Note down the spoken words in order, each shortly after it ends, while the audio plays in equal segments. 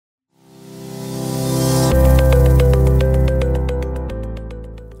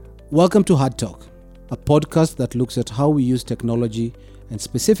Welcome to Hard Talk, a podcast that looks at how we use technology and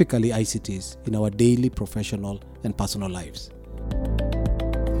specifically ICTs in our daily professional and personal lives.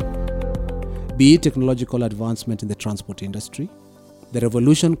 Be it technological advancement in the transport industry, the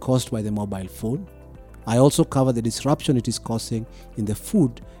revolution caused by the mobile phone, I also cover the disruption it is causing in the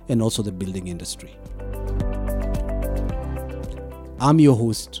food and also the building industry. I'm your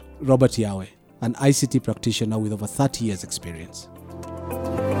host, Robert Yawe, an ICT practitioner with over 30 years experience.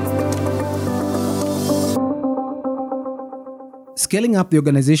 Scaling up the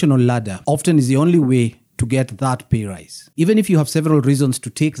organizational ladder often is the only way to get that pay rise. Even if you have several reasons to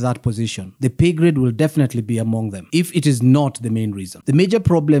take that position, the pay grade will definitely be among them, if it is not the main reason. The major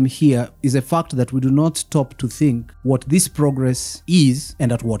problem here is the fact that we do not stop to think what this progress is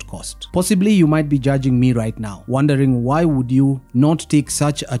and at what cost. Possibly you might be judging me right now, wondering why would you not take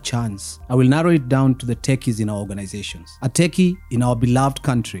such a chance? I will narrow it down to the techies in our organizations. A techie in our beloved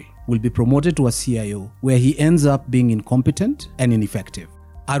country will be promoted to a CIO where he ends up being incompetent and ineffective.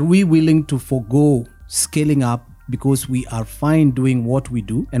 Are we willing to forego scaling up because we are fine doing what we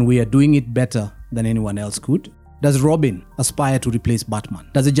do and we are doing it better than anyone else could? Does Robin aspire to replace Batman?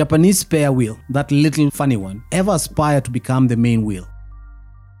 Does a Japanese spare wheel, that little funny one, ever aspire to become the main wheel?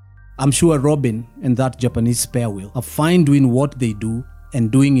 I'm sure Robin and that Japanese spare wheel are fine doing what they do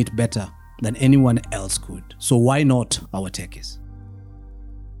and doing it better than anyone else could. So why not our techies?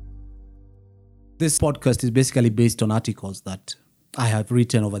 This podcast is basically based on articles that I have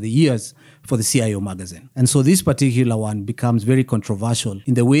written over the years for the CIO magazine. And so this particular one becomes very controversial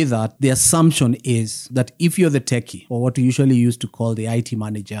in the way that the assumption is that if you're the techie, or what we usually used to call the IT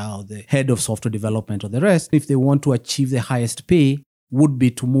manager or the head of software development or the rest, if they want to achieve the highest pay, would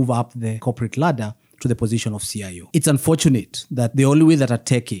be to move up the corporate ladder to the position of CIO. It's unfortunate that the only way that a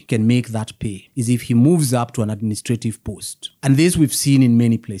techie can make that pay is if he moves up to an administrative post. And this we've seen in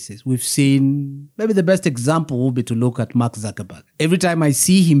many places. We've seen, maybe the best example would be to look at Mark Zuckerberg. Every time I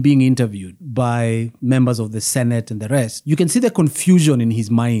see him being interviewed by members of the Senate and the rest, you can see the confusion in his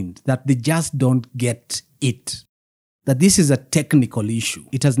mind that they just don't get it. That this is a technical issue.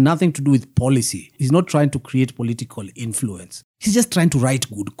 It has nothing to do with policy. He's not trying to create political influence. He's just trying to write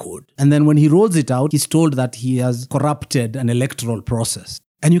good code. And then when he rolls it out, he's told that he has corrupted an electoral process.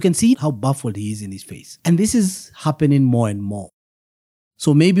 And you can see how baffled he is in his face. And this is happening more and more.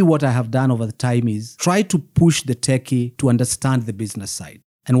 So maybe what I have done over the time is try to push the techie to understand the business side.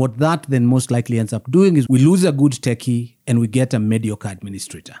 And what that then most likely ends up doing is we lose a good techie and we get a mediocre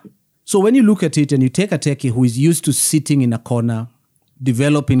administrator. So when you look at it and you take a techie who is used to sitting in a corner,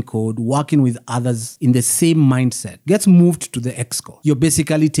 developing code, working with others in the same mindset, gets moved to the exco, you're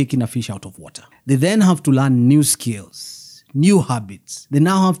basically taking a fish out of water. They then have to learn new skills, new habits. They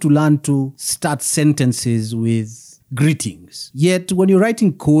now have to learn to start sentences with greetings. Yet when you're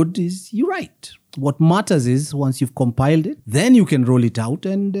writing code, you write. What matters is once you've compiled it, then you can roll it out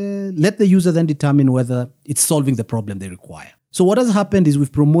and let the user then determine whether it's solving the problem they require. So what has happened is we've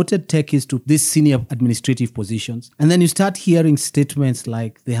promoted techies to these senior administrative positions. And then you start hearing statements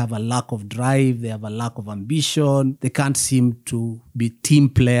like they have a lack of drive, they have a lack of ambition, they can't seem to be team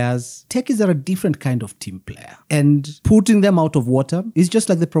players. Techies are a different kind of team player. And putting them out of water is just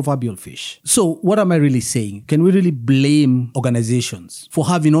like the proverbial fish. So what am I really saying? Can we really blame organizations for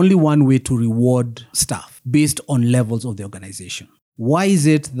having only one way to reward staff based on levels of the organization? Why is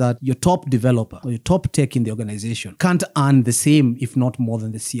it that your top developer or your top tech in the organization can't earn the same, if not more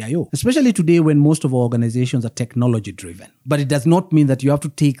than the CIO? Especially today when most of our organizations are technology driven. But it does not mean that you have to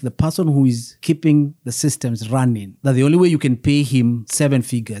take the person who is keeping the systems running, that the only way you can pay him 7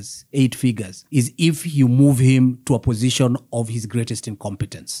 figures, 8 figures, is if you move him to a position of his greatest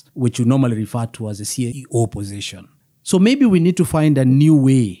incompetence, which you normally refer to as a CEO position. So maybe we need to find a new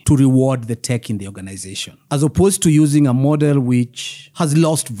way to reward the tech in the organization, as opposed to using a model which has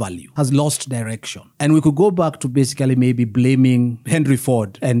lost value, has lost direction. And we could go back to basically maybe blaming Henry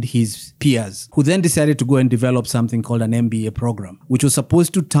Ford and his peers, who then decided to go and develop something called an MBA program, which was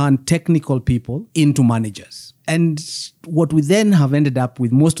supposed to turn technical people into managers. And what we then have ended up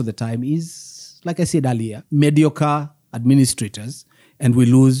with most of the time is, like I said earlier, mediocre administrators, and we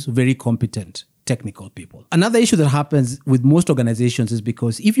lose very competent technical people. Another issue that happens with most organizations is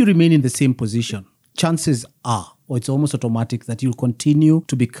because if you remain in the same position, chances are, or it's almost automatic, that you'll continue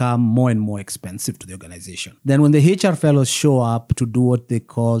to become more and more expensive to the organization. Then when the HR fellows show up to do what they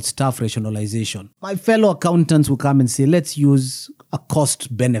call staff rationalization, my fellow accountants will come and say, let's use a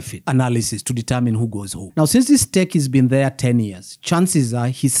cost-benefit analysis to determine who goes home. Now, since this tech has been there 10 years, chances are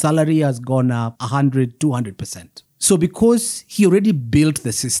his salary has gone up 100, 200%. So because he already built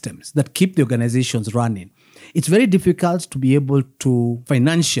the systems that keep the organizations running, it's very difficult to be able to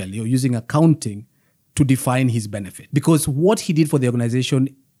financially or using accounting to define his benefit, because what he did for the organization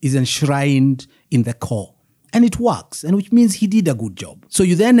is enshrined in the core. And it works, and which means he did a good job. So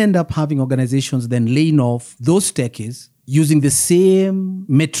you then end up having organizations then laying off those techies using the same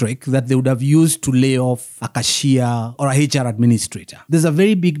metric that they would have used to lay off a cashier or a HR administrator. There's a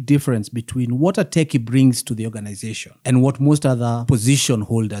very big difference between what a techie brings to the organization and what most other position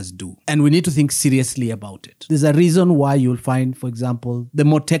holders do. And we need to think seriously about it. There's a reason why you'll find, for example, the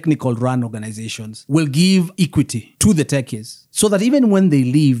more technical run organizations will give equity to the techies so that even when they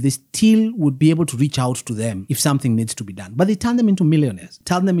leave, they still would be able to reach out to them if something needs to be done. But they turn them into millionaires,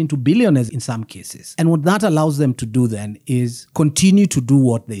 turn them into billionaires in some cases. And what that allows them to do then is continue to do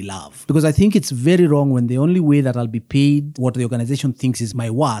what they love. Because I think it's very wrong when the only way that I'll be paid what the organization thinks is my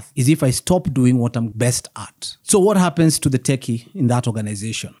worth is if I stop doing what I'm best at. So what happens to the techie in that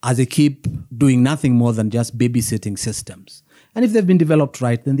organization as they keep doing nothing more than just babysitting systems? And if they've been developed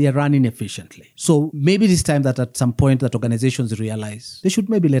right, then they are running efficiently. So maybe it's time that at some point that organizations realize they should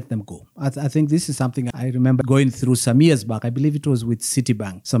maybe let them go. I think this is something I remember going through some years back. I believe it was with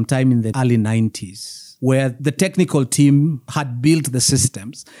Citibank sometime in the early 90s. Where the technical team had built the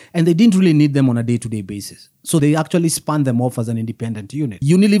systems and they didn't really need them on a day-to-day basis. So they actually spun them off as an independent unit.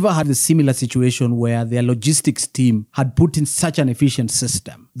 Unilever had a similar situation where their logistics team had put in such an efficient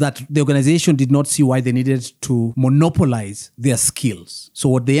system that the organization did not see why they needed to monopolize their skills. So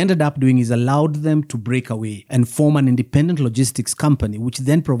what they ended up doing is allowed them to break away and form an independent logistics company, which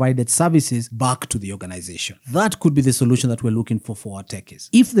then provided services back to the organization. That could be the solution that we're looking for our techies.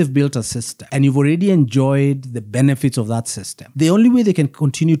 If they've built a system and you've already enjoyed the benefits of that system, the only way they can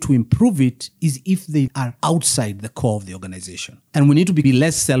continue to improve it is if they are outside the core of the organization. And we need to be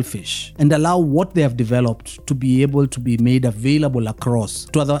less selfish and allow what they have developed to be able to be made available across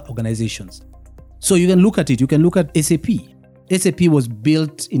to other organizations. So you can look at it. You can look at SAP. SAP was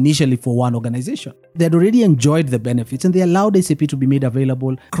built initially for one organization. They had already enjoyed the benefits and they allowed SAP to be made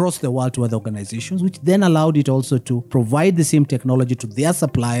available across the world to other organizations, which then allowed it also to provide the same technology to their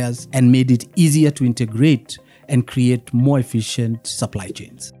suppliers and made it easier to integrate and create more efficient supply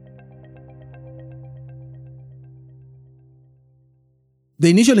chains. The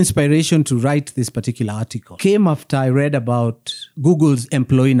initial inspiration to write this particular article came after I read about Google's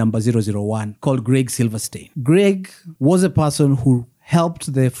employee number 001 called Greg Silverstein. Greg was a person who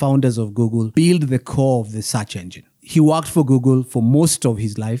helped the founders of Google build the core of the search engine. He worked for Google for most of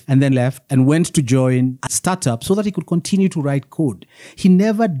his life and then left and went to join a startup so that he could continue to write code. He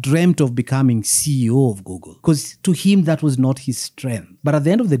never dreamt of becoming CEO of Google because to him that was not his strength. But at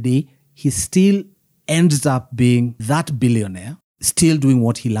the end of the day, he still ends up being that billionaire, still doing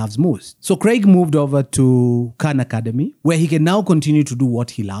what he loves most. So Craig moved over to Khan Academy, where he can now continue to do what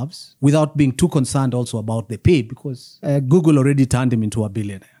he loves without being too concerned also about the pay because Google already turned him into a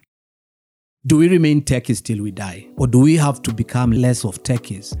billionaire. Do we remain techies till we die? Or do we have to become less of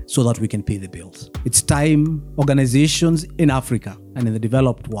techies so that we can pay the bills? It's time organizations in Africa and in the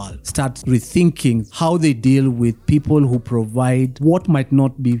developed world start rethinking how they deal with people who provide what might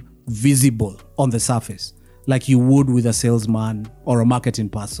not be visible on the surface, like you would with a salesman or a marketing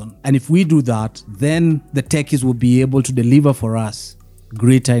person. And if we do that, then the techies will be able to deliver for us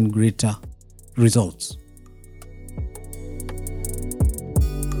greater and greater results.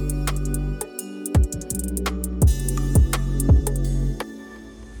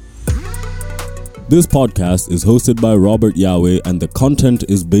 This podcast is hosted by Robert Yahweh and the content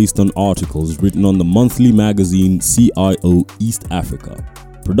is based on articles written on the monthly magazine CIO East Africa.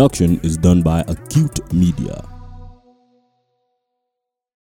 Production is done by Acute Media.